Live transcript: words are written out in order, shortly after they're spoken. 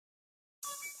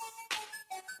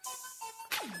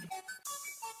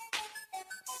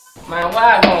Man,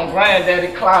 why I go on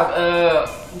Granddaddy clock,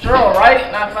 draw, right?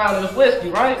 And I found this whiskey,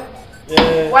 right?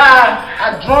 Yeah. Why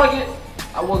I drunk it,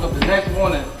 I woke up the next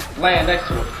morning laying next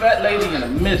to a fat lady and a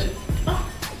midget.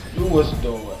 You was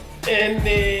doing. And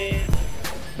then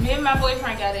Me and my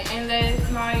boyfriend got it in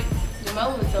last night. The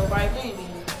moon was so bright, we ain't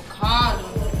even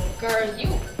condoms. Girl, you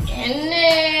in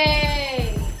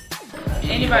there.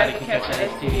 Anybody can catch an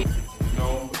STD. You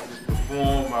know, I just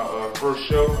performed my first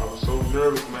show. I was so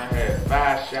nervous, man. I had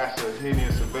 5 shots of Henny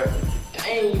and Sylvester.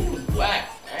 Dang, you was whack.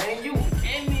 Dang, you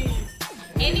any.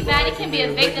 Anybody can be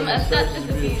a victim of substance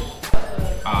abuse.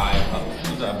 Alright,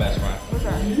 who's our best friend? What's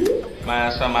that?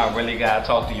 Man, something I really gotta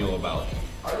talk to you about.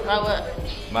 About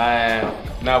what? Man,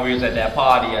 now we was at that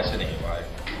party yesterday, right?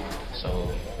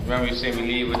 So, remember you said we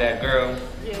leave with that girl?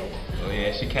 Yeah. So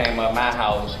yeah, she came up my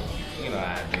house, you know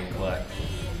how I do, but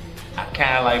I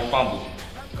kinda like fumbled.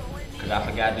 Cause I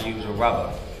forgot to use a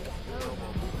rubber.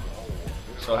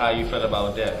 So how you feel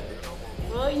about that?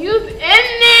 Well, you's in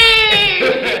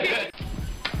there.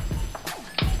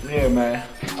 yeah, man,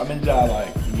 I've been trying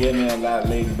like getting in a lot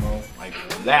lately, mo. Like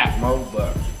a lot, mo.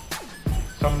 But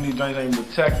some of these drinks ain't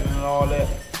protected and all that.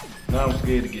 Now I'm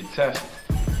scared to get tested.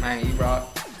 Man, you rock.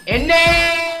 In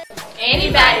there.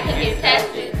 Anybody can get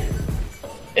tested.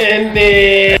 And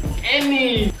then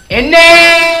Any. In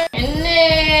there.